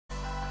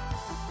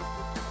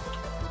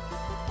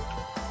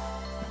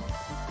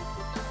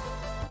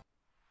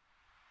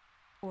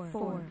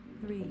Four,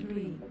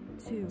 three,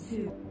 two,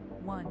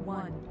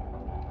 one.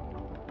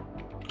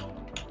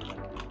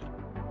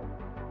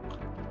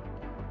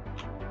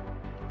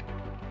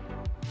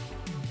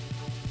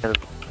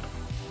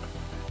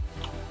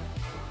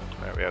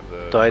 Alright, we have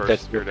the Died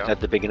first spear down. at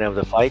the beginning of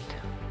the fight.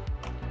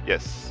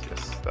 Yes,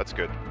 that's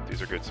good.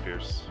 These are good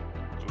spears.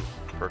 Ooh,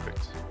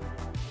 perfect.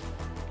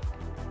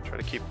 Try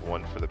to keep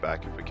one for the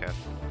back if we can.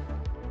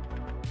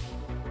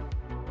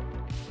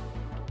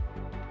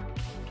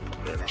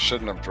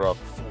 Shouldn't have dropped.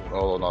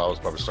 Oh no, that was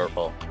probably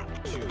Starfall.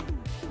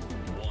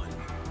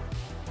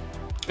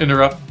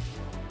 Interrupt.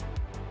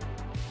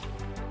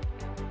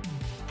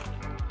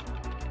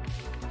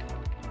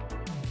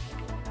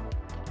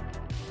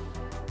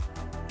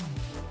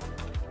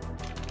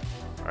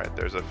 Alright,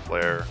 there's a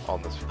flare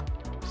on this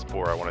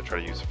spore I want to try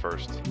to use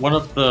first. One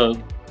of the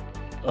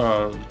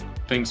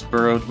things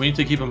burrowed. We need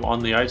to keep them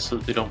on the ice so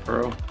that they don't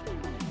burrow.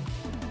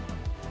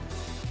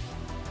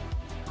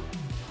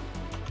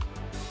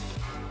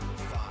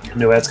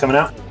 New ads coming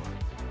out.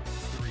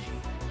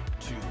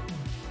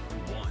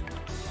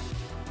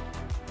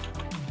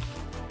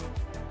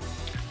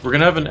 We're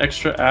gonna have an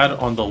extra ad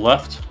on the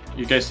left.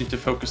 You guys need to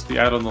focus the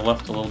ad on the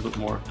left a little bit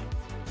more.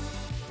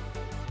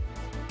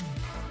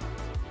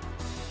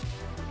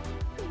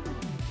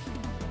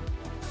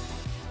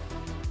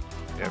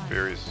 Yeah,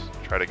 Furies,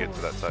 try to get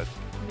to that side.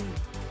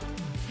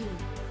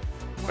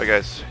 Alright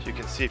guys, you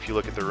can see if you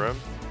look at the room,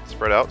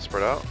 spread out.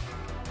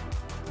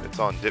 It's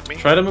on Dip Me.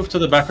 Try to move to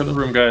the back of the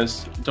room,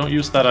 guys. Don't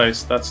use that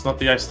ice. That's not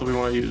the ice that we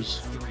want to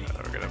use.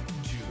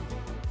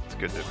 It's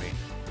good Dip Me.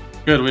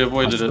 Good, we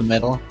avoided the it.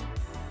 middle.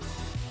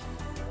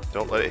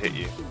 Don't let it hit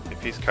you.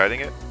 If he's kiting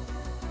it,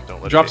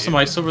 don't let Drop it hit some you.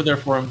 ice over there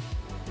for him.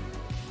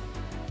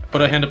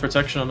 Put a hand of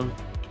protection on him.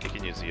 He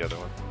can use the other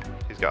one.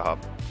 He's got hop.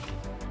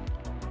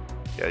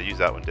 Yeah, use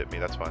that one, Dip Me,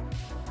 that's fine.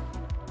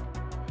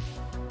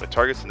 When it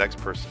targets the next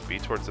person, be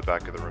towards the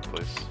back of the room,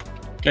 please.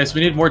 Guys,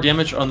 we need more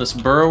damage on this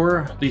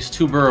burrower. These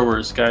two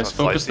burrowers, guys.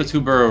 Focus the two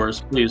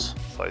burrowers, please.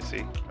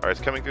 Slicey. Alright, it's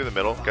coming through the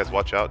middle. Guys,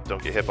 watch out.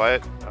 Don't get hit by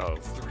it. Oh,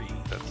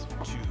 that's...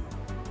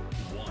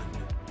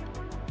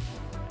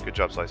 Good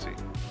job, Slicey.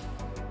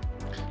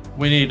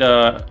 We need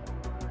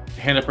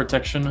hand of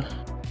protection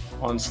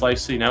on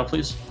Slicey now,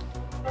 please.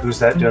 Who's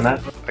that doing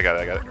that? I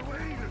got it.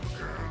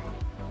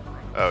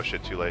 Oh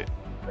shit, too late.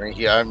 I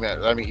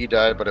mean, he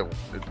died, but it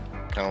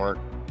kind of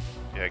worked.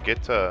 Yeah,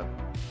 get a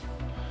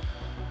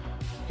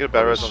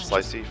bad res on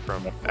Slicey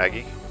from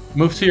Aggie.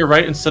 Move to your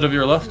right instead of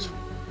your left.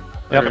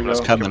 Yep,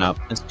 it's coming up.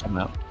 It's coming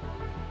up.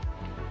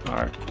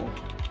 Alright, cool.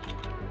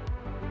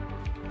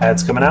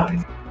 Ads coming out.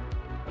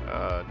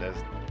 Nez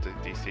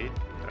DC.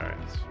 Alright,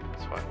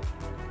 it's fine.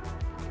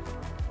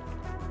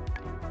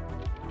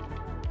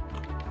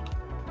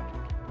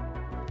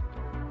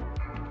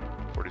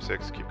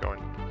 .46, keep going.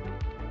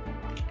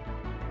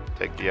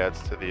 Take the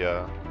ads to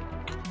the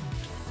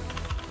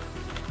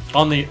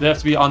They have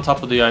to be on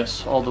top of the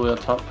ice, all the way up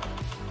top.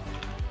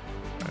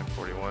 Alright,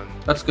 41.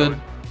 That's good.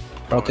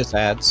 Focus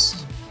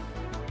ads.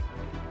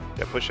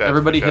 Yeah, push ads.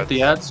 Everybody push hit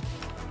the ads.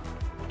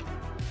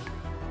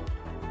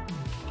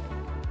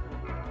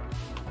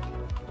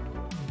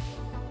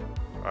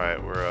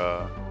 Alright,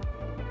 we're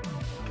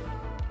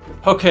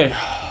Okay.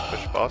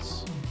 push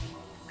boss.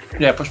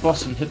 Yeah, push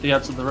boss and hit the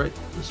ads to the right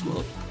as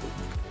well.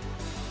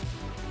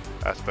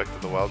 Aspect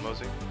of the wild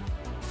mosey.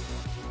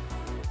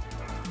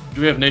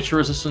 Do we have nature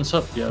resistance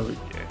up? Yeah, Yeah,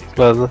 he's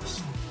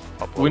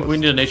got we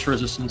need a nature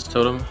resistance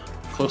totem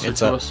closer It's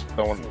to up. us.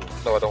 No,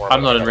 don't worry.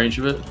 I'm not in range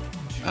of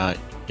it.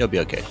 You'll be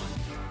okay.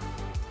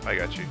 I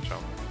got you,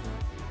 chum.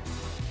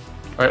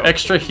 Alright,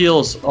 extra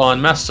heals on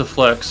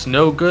Massiflex,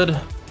 No Good,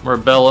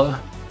 Marbella,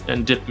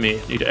 and Dip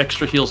Me. Need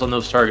extra heals on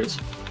those targets.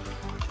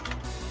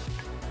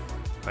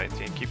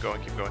 19, keep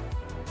going.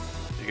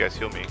 You guys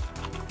heal me.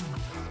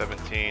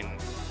 17.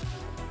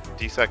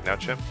 DSAC now,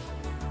 Chimp.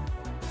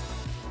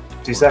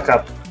 DSAC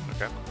up.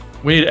 Okay.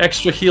 We need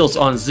extra heals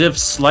on Ziv,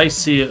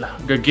 Slicey,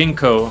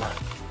 Gaginko.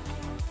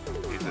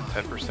 He's at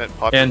 10%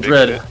 pop. And big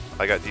Dread. shit.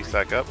 I got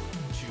DSAC up.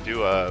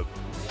 Do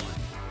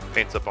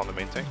paints up on the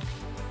main tank.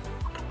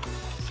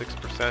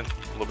 6%.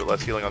 A little bit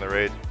less healing on the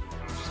raid.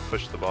 Just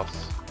push the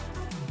boss.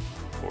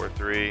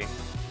 4-3.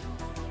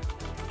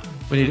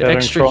 We need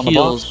extra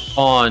heals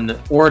on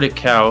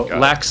Ordicow,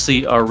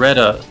 Laxi,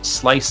 Areta,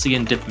 Slicey,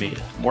 and Dip Me.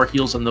 More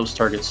heals on those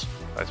targets.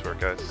 Nice work,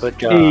 guys. Good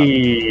job.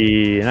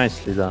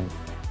 Nicely done.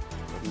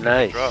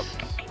 Nice. Drops.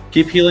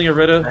 Keep healing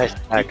Areta. Nice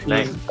back, Keep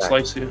nice healing back.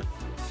 Slicey.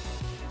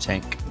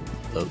 Tank.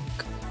 Look.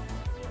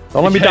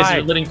 Don't let me You guys die.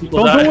 are letting people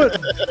Don't die. do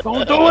it.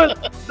 Don't do it.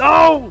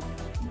 No.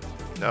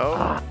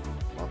 No.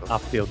 I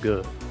feel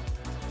good.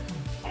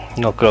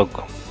 No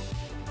cloak.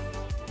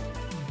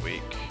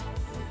 Weak.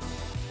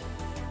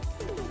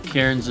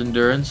 Karen's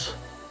endurance.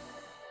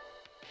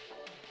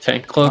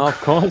 Tank cloak. Of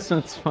course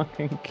it's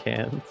fucking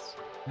can't.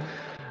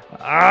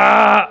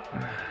 Ah!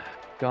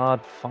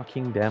 God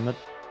fucking damn it.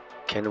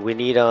 Can we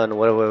need on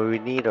whatever we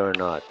need or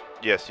not?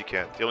 Yes, you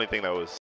can. The only thing that was